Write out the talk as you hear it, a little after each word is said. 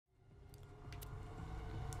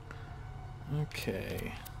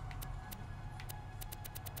Okay.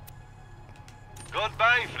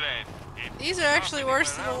 Goodbye, friend. These are actually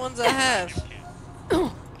worse than the ones I have.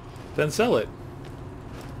 Then sell it.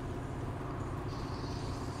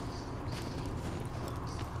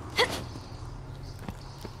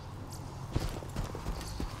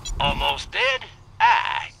 Almost dead?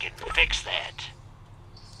 I can fix that.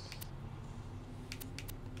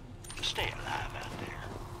 Stay alive out there.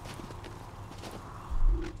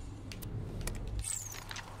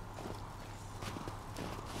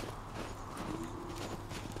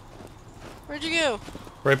 Where'd you go?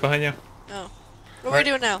 Right behind you. Oh. What are we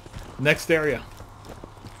doing now? Next area.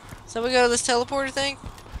 So we go to this teleporter thing?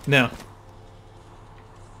 No.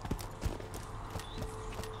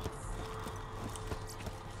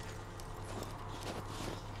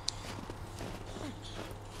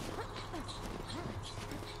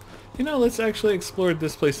 You know, let's actually explore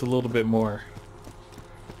this place a little bit more.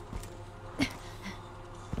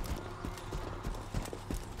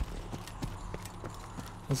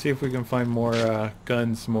 Let's see if we can find more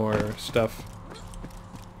guns, more stuff.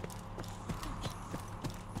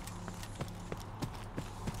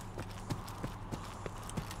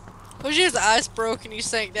 Was yours ice broke and you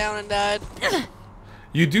sank down and died?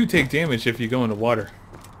 You do take damage if you go into water.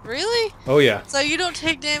 Really? Oh yeah. So you don't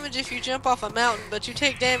take damage if you jump off a mountain, but you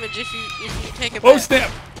take damage if you take a Oh bath.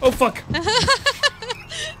 snap! Oh fuck!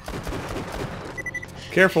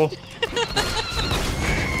 Careful!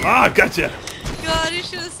 Ah, gotcha! God, you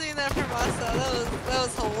should have seen that from my side. That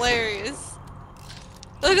was hilarious.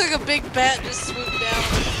 Looked like a big bat just swooped down.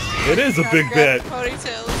 It is a big bat.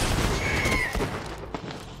 Ponytails.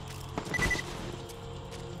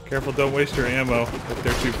 Careful, don't waste your ammo if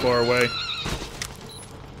they're too far away.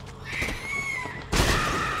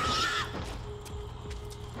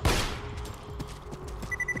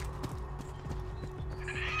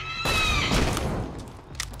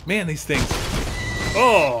 Man, these things.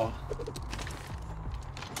 Oh!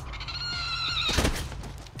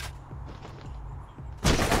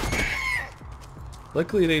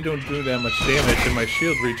 Luckily they don't do that much damage and my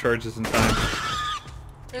shield recharges in time.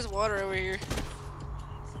 There's water over here.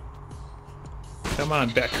 Come on,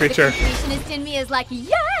 bat creature. The completionist in me is like,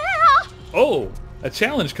 yeah! Oh! A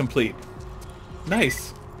challenge complete.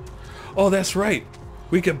 Nice. Oh, that's right.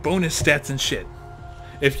 We get bonus stats and shit.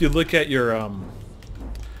 If you look at your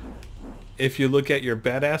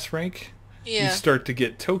badass rank, Yeah. you start to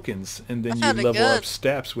get tokens and then I you found a level gun. up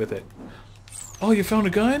stats with it. Oh, you found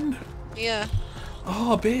a gun? Yeah.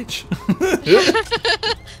 Oh, bitch.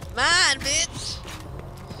 Mine, bitch.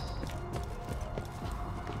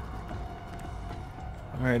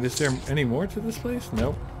 Alright, is there any more to this place?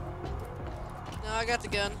 Nope. No, I got the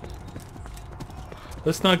gun.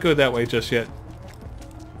 Let's not go that way just yet.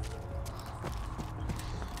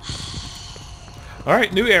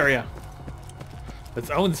 Alright, new area.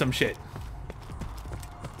 Let's own some shit.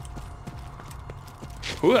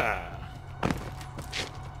 Hooah!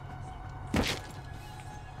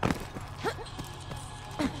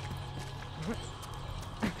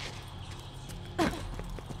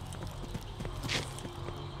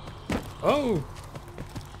 Oh!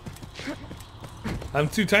 I'm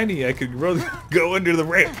too tiny. I could go under the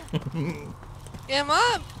ramp. Yeah,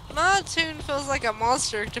 my tune feels like a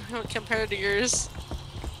monster compared to yours.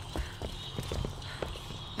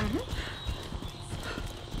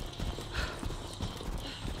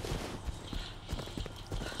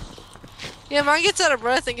 Yeah, mine gets out of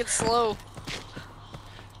breath and gets slow.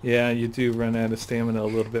 Yeah, you do run out of stamina a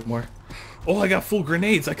little bit more. Oh, I got full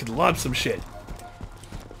grenades. I could lob some shit.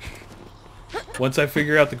 Once I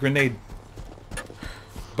figure out the grenade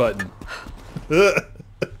button. I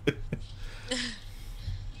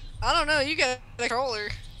don't know, you got a controller.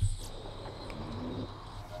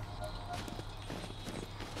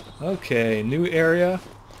 Okay, new area.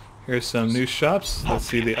 Here's some new shops. Let's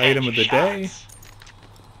see the item of the day.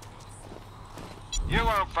 You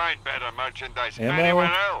won't find better merchandise Ammo.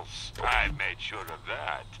 anywhere else. I've made sure of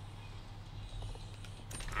that.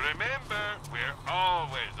 Remember, we're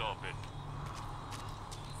always open.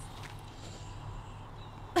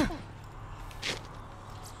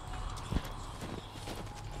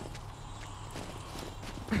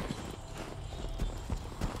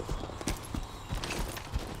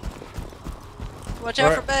 Watch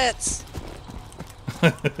out for bats.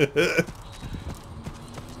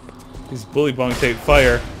 These bully bongs take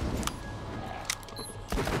fire.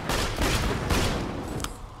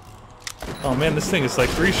 Oh man, this thing is like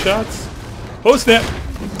 3 shots. Oh snap!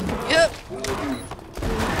 Yep.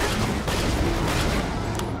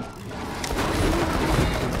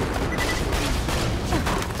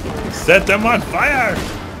 Set them on fire!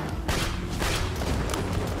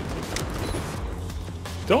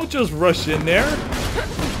 Don't just rush in there.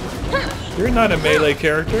 You're not a melee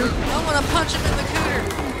character. I want to punch him in the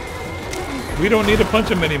cooter. We don't need to punch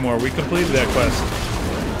him anymore. We completed that quest.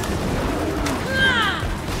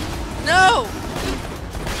 No!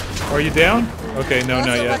 Are you down? Okay, no, That's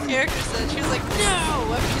not what yet. my character said. She was like,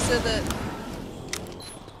 no! After you said that.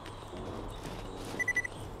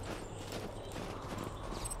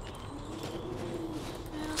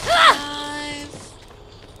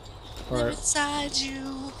 All right, Inside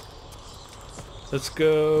you. let's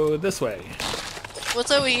go this way.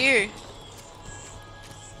 What's over here?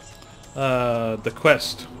 The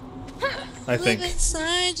quest, I think. Live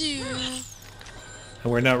inside you.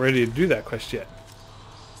 And we're not ready to do that quest yet.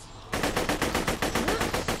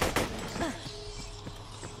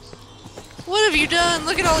 What have you done?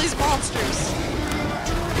 Look at all these monsters.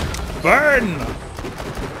 Burn!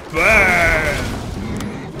 Burn!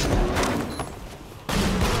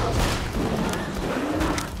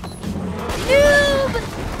 Noob!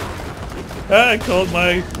 I called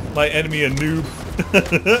my enemy a noob.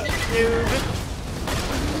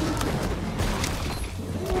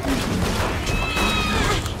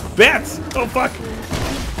 Bats! Oh fuck!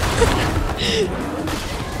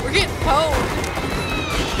 We're getting pwned.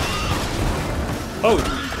 Oh!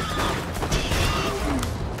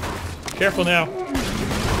 Careful now.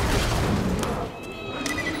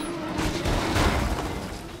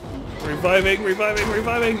 Reviving, reviving,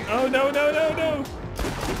 reviving! Oh no, no, no, no!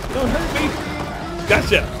 Don't hurt me!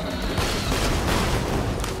 Gotcha!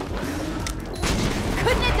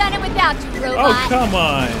 Couldn't have done it without you, Oh, robot. come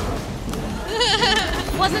on!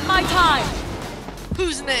 Wasn't my time.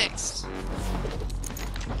 Who's next?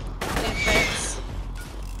 Damn bats.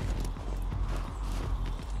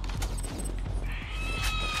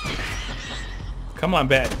 Come on,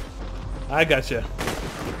 bat. I gotcha.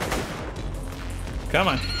 Come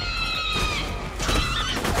on.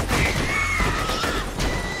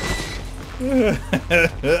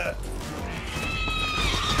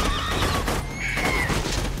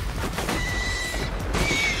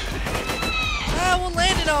 Ah, one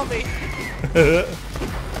landed on me.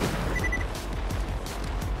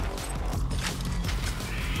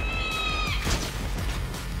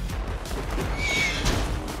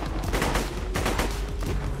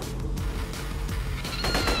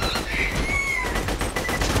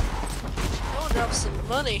 Oh, drop some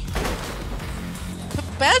money. But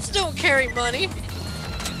bats don't carry money.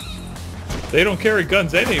 They don't carry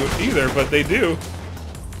guns either, but they do.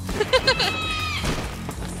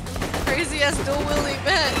 Crazy ass dual wielding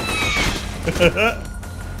bat.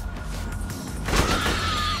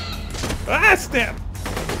 Ah, snap!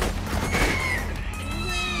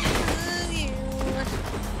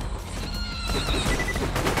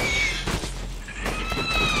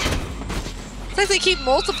 It's like they keep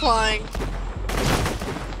multiplying.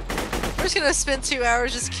 We're just gonna spend 2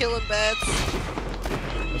 hours just killing bats.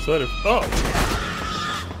 That's what it. Oh!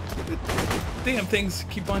 The damn things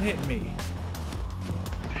keep on hitting me.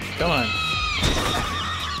 Come on.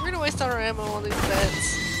 We're gonna waste all our ammo on these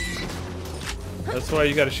bats. That's why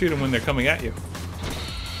you gotta shoot them when they're coming at you.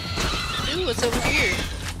 Ooh, what's over here?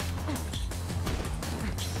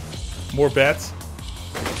 More bats?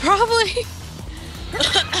 Probably.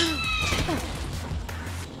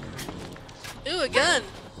 Ooh, a gun.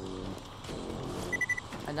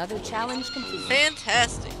 Another challenge complete.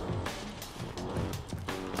 Fantastic.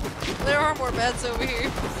 There are more bats over here.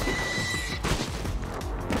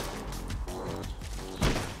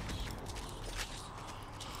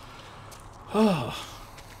 Oh.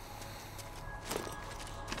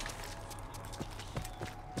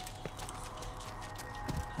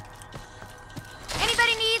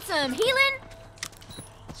 Anybody need some healing?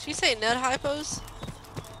 Did she say nut hypos?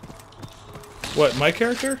 What, my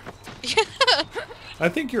character? Yeah. I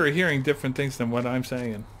think you're hearing different things than what I'm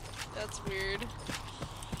saying. That's weird.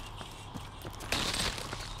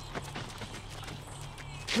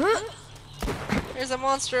 There's a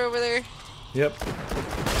monster over there. Yep.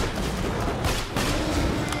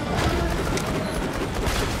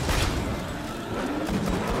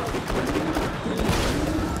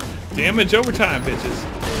 Damage overtime, bitches.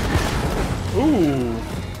 Ooh.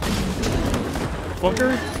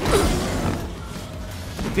 Fucker.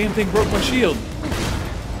 Damn thing broke my shield.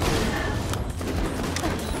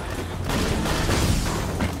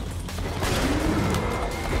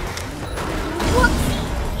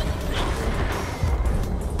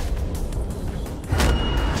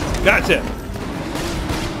 Gotcha.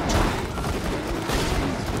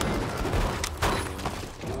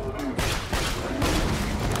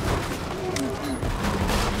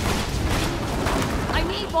 I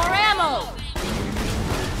need more ammo.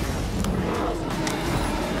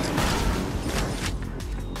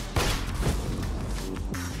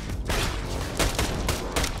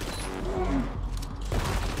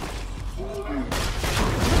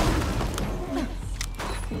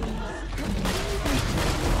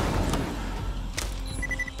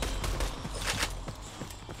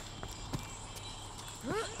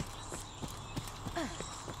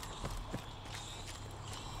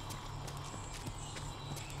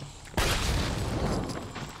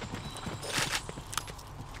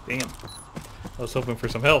 Damn. I was hoping for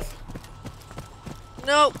some health.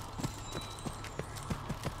 Nope.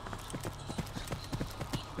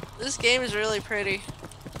 This game is really pretty.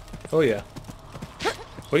 Oh yeah.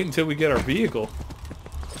 Wait until we get our vehicle.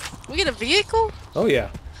 We get a vehicle? Oh yeah.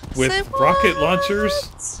 With Say rocket what?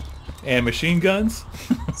 launchers and machine guns.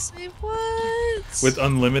 Say what? With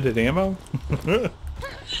unlimited ammo.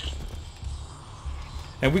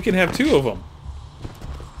 And we can have 2 of them.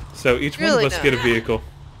 So each one Really of us no. get a vehicle.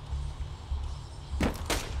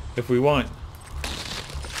 If we want.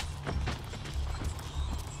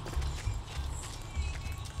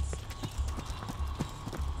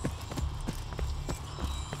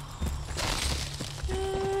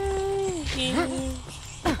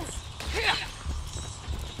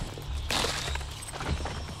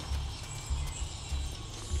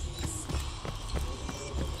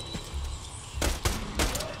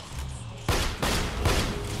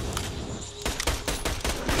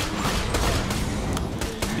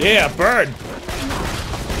 Yeah, burn!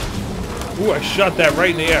 Ooh, I shot that right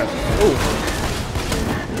in the air. Ooh.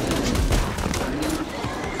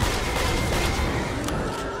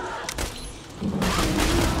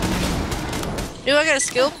 Dude, I got a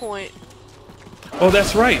skill point. Oh,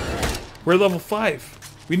 that's right. We're level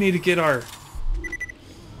 5. We need to get our...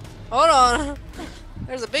 Hold on.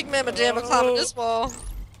 There's a big mamma jamma climbing this wall.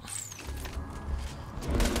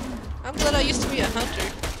 I'm glad I used to be a hunter.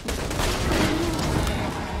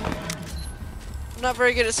 I'm not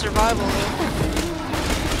very good at survival though.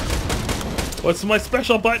 What's my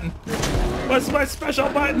special button? What's my special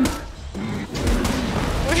button?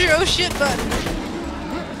 Where's your oh shit button?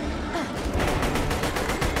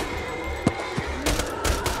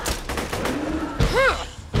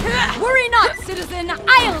 Worry not, citizen.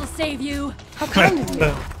 I'll save you. How kind of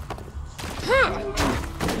you.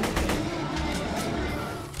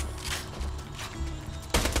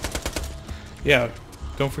 Yeah,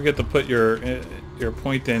 don't forget to put your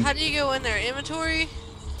point in. How do you go in there? Inventory?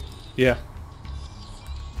 Yeah.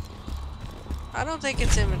 I don't think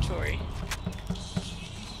it's inventory.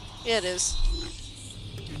 Yeah, it is.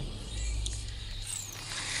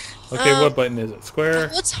 Okay, what button is it? Square?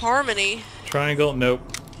 What's harmony? Triangle? Nope.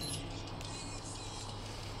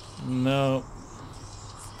 No.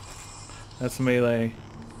 That's melee.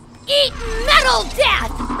 Eat metal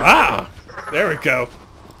death! Ah! There we go.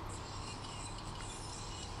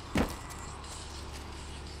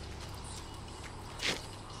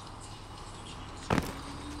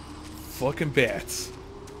 Fucking bats.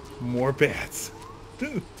 More bats.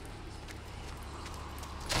 Dude.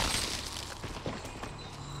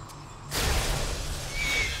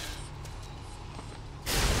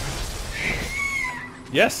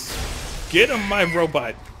 Yes! Get him, my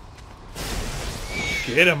robot!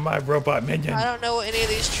 Get him, my robot minion! I don't know what any of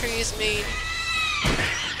these trees mean.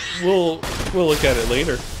 We'll look at it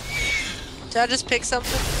later. Did I just pick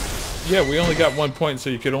something? Yeah, we only got 1 point,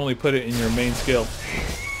 so you could only put it in your main skill.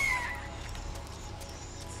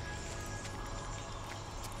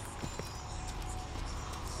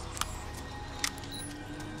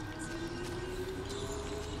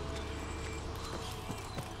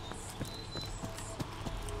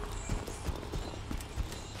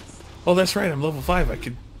 Oh, that's right, I'm level 5. I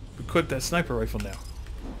could equip that sniper rifle now.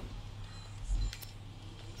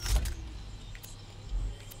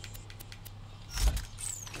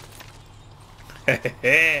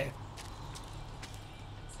 Hehehe.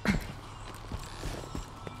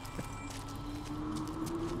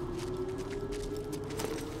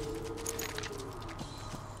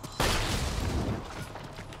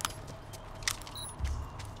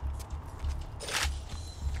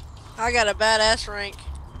 I got a badass rank.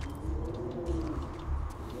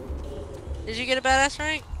 Did you get a badass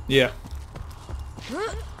rank? Yeah.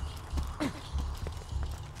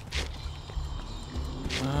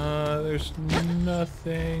 There's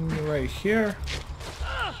nothing right here.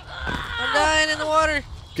 I'm dying in the water.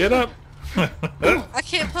 Get up! I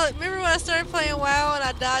can't play. Remember when I started playing WoW and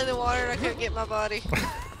I died in the water and I couldn't get my body?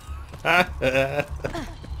 I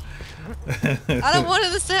don't want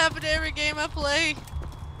this to happen to every game I play.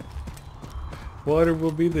 Water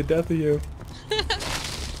will be the death of you.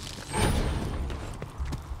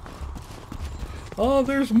 Oh,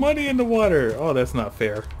 there's money in the water. Oh, that's not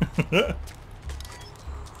fair. Is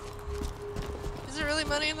there really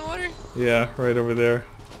money in the water? Yeah, right over there.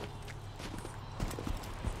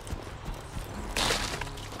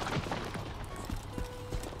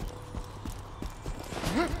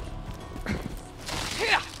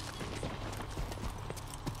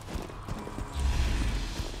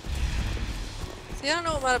 See, I don't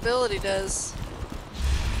know what my ability does.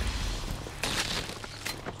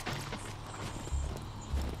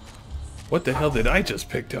 What the hell did I just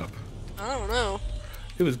picked up? I don't know.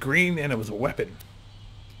 It was green and it was a weapon.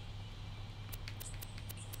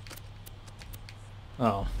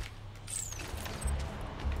 Oh.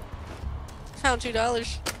 Found $2.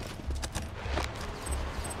 Is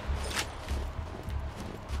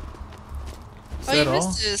Oh, that you all?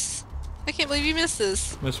 missed this. I can't believe you missed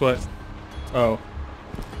this. Miss what? Oh.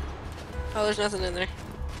 Oh, there's nothing in there.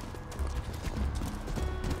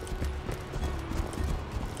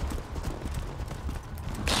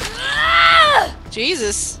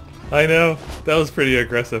 Jesus. I know. That was pretty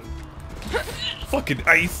aggressive. Fucking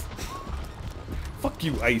ice. Fuck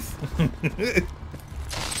you, ice.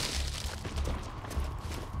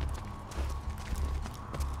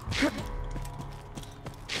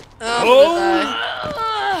 Oh, I'm gonna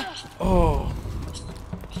die. Oh.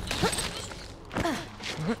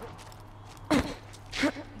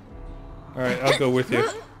 Alright, I'll go with you.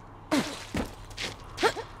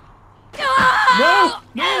 No!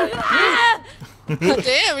 No! No!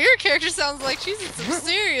 Damn, your character sounds like she's in some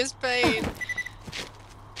serious pain.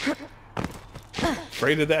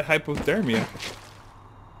 Afraid of that hypothermia.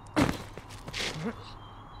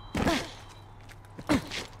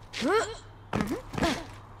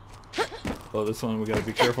 Oh, this one we gotta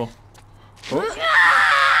be careful. Oh.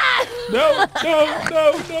 No! No!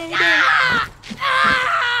 No! No! No!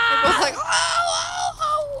 We're both like, oh,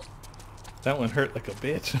 oh, That one hurt like a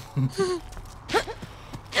bitch.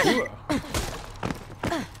 Ooh.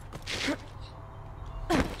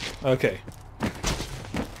 Okay.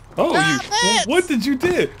 Oh, Ah, you! bats! What did you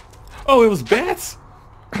do? Oh, it was bats.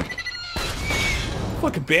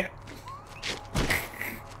 Fucking bat.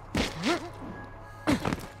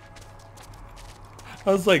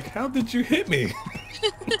 I was like, how did you hit me?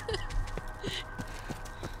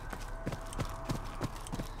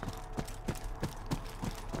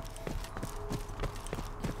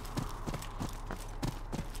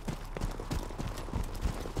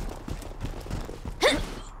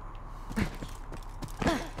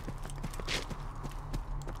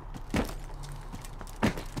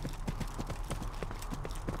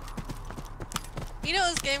 You know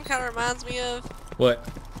what this game kind of reminds me of? What?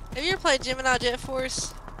 Have you ever played Gemini Jet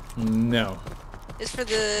Force? No. It's for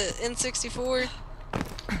the N64.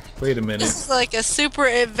 Wait a minute. This is like a super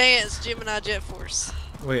advanced Gemini Jet Force.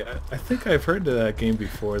 Wait, I think I've heard of that game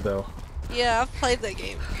before, though. Yeah, I've played that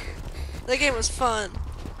game. That game was fun.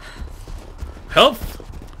 Health?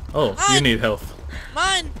 Oh, you Mine. need health.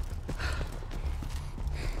 Mine!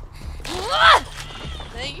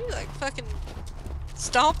 Dang, you like fucking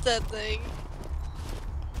stomped that thing.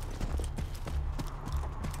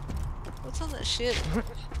 What's on that shit?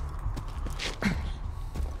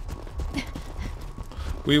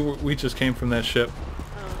 We just came from that ship.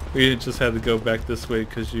 Oh. We just had to go back this way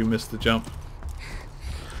because you missed the jump.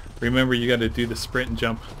 Remember, you got to do the sprint and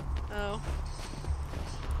jump. Oh.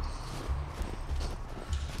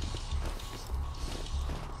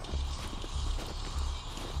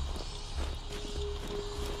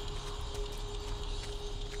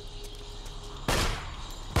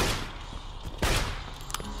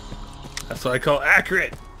 That's what I call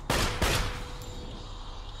accurate.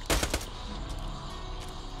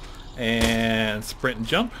 And sprint and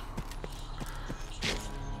jump.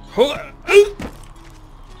 Hold on. Ooh.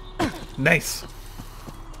 Nice.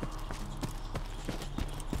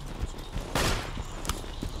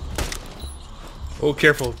 Oh,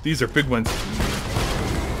 careful. These are big ones.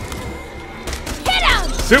 Hit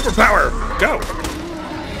him! Superpower! Go!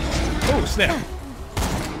 Oh, snap.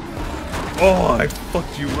 Oh, I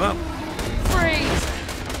fucked you up.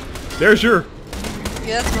 Freeze! There's your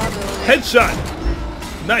Yeah, that's my ability.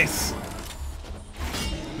 headshot. Nice.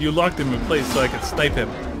 You locked him in place so I could snipe him.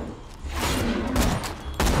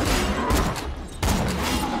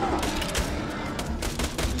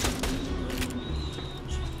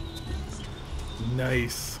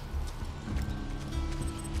 Nice.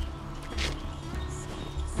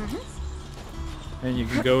 And you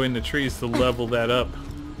can go in the trees to level that up.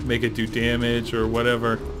 Make it do damage or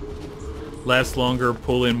whatever. Last longer,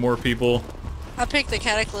 pull in more people. I picked the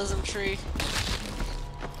Cataclysm tree.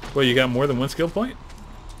 Well, you got more than one skill point?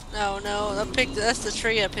 No, I picked. That's the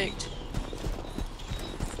tree I picked.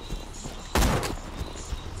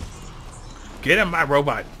 Get him, my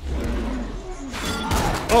robot.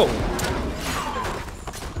 Oh.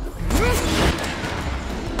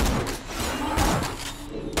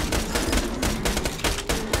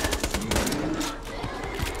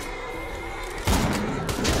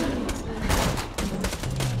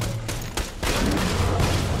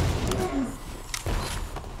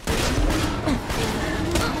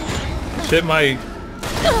 Shit, my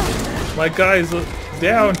guy's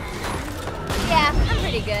down.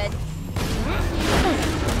 pretty good.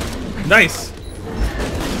 Nice.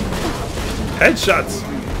 Headshots.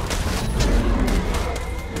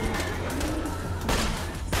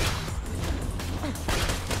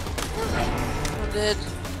 I'm dead.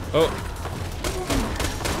 Oh,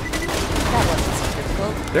 That wasn't so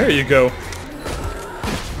difficult. there you go.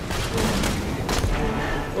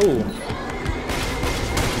 Oh.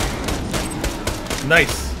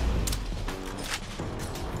 Nice.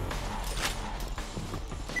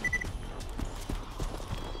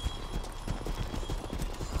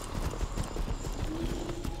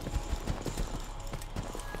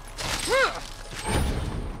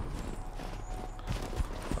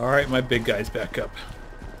 Alright, my big guy's back up.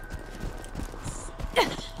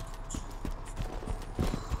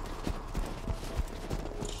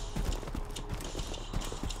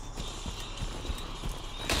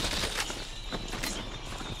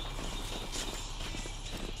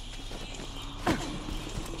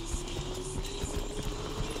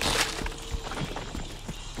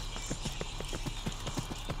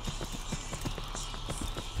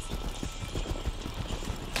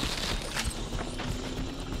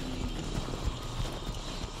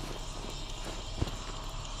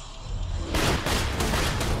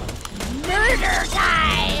 Murder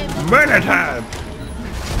time! Murder time!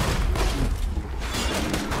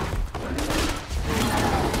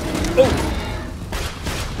 Oh!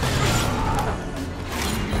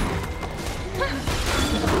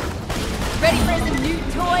 Ready for some new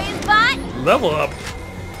toys, bot? Level up!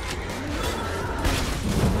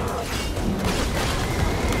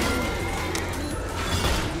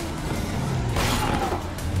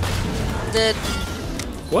 Dead.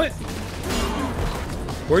 What?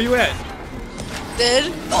 Where you at?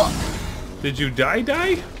 Dead? Did you die?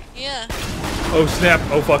 Yeah. Oh snap,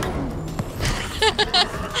 oh fuck.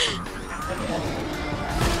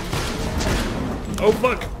 Oh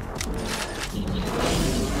fuck.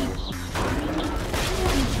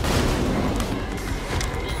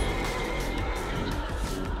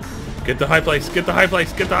 Get the high place, get the high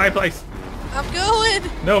place, get the high place. I'm going.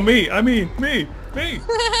 No, me, I mean, me.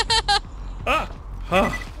 Ah,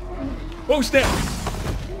 ah. Oh snap.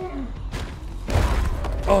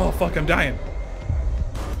 Oh fuck, I'm dying.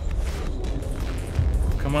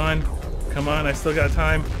 Come on, I still got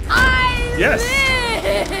time. I Yes.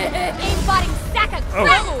 Aimbotting sack of Oh.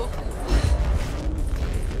 crap. Oh.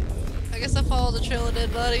 I guess I follow the trail of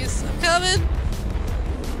dead bodies. I'm coming.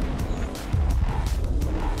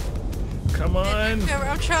 Come on.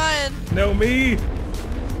 I'm trying. No, me.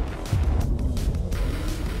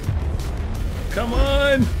 Come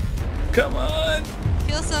on. Come on.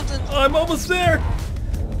 Kill something. I'm almost there.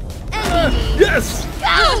 Enemy. Yes.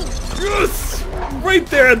 Go! Yes. Right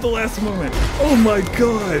there at the last moment. Oh my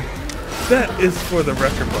god. That is for the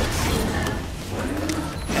record books.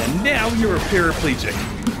 And now you're a paraplegic.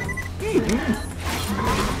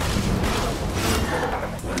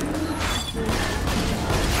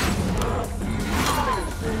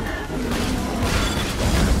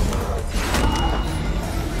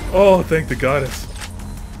 Oh, thank the goddess.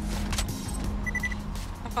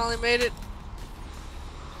 I finally made it.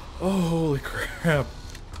 Oh, holy crap.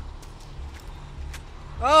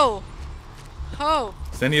 Oh. Oh.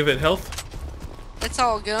 Is any of it health? It's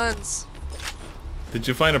all guns. Did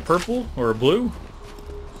you find a purple or a blue?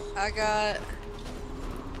 I got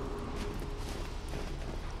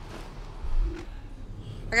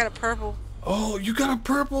a purple. Oh, you got a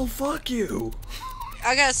purple? Fuck you.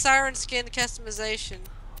 I got Siren skin customization.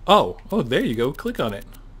 Oh, there you go. Click on it.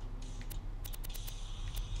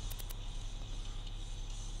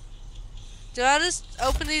 Do I just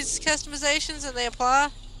open these customizations and they apply?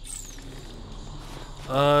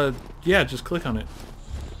 Yeah, just click on it.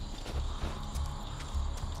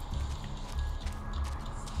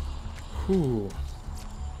 Whew.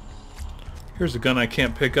 Here's a gun I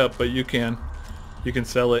can't pick up, but you can. You can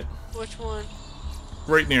sell it. Which one?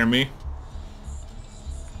 Right near me.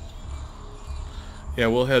 Yeah,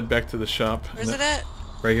 we'll head back to the shop. Where's it at?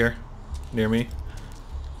 Right here. Near me.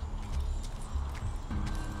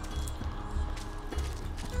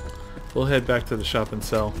 We'll head back to the shop and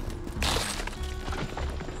sell.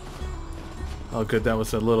 Oh good, that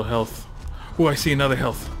was a little health. Oh, I see another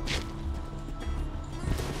health.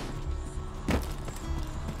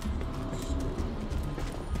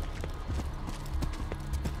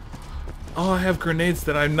 Oh, I have grenades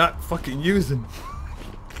that I'm not fucking using.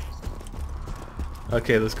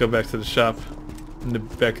 Okay, let's go back to the shop.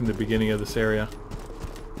 Back in the beginning of this area.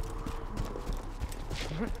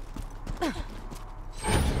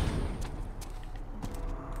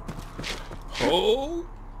 Oh!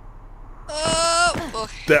 Oh!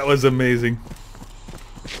 That was amazing.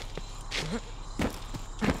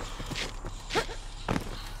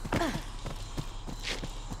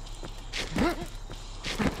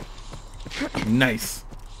 Nice.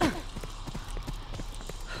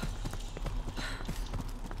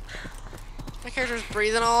 My character's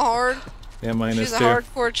breathing all hard. Yeah, mine She's is a too.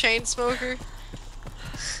 hardcore chain smoker.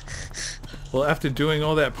 Well, after doing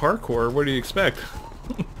all that parkour, what do you expect?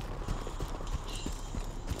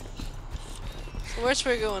 So which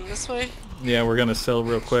way going? This way? Yeah, we're gonna sell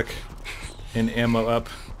real quick and ammo up.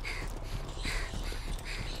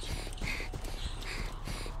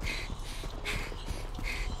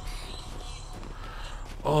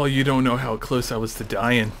 Oh, you don't know how close I was to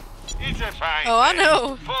dying. It's a fine Oh, I day,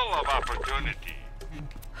 know. full of opportunity.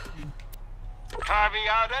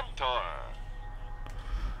 Caveat emptor.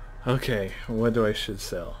 Okay, what do I should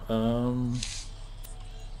sell?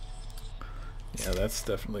 Yeah, that's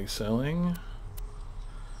definitely selling.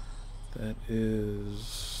 That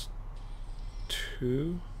is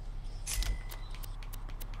 2.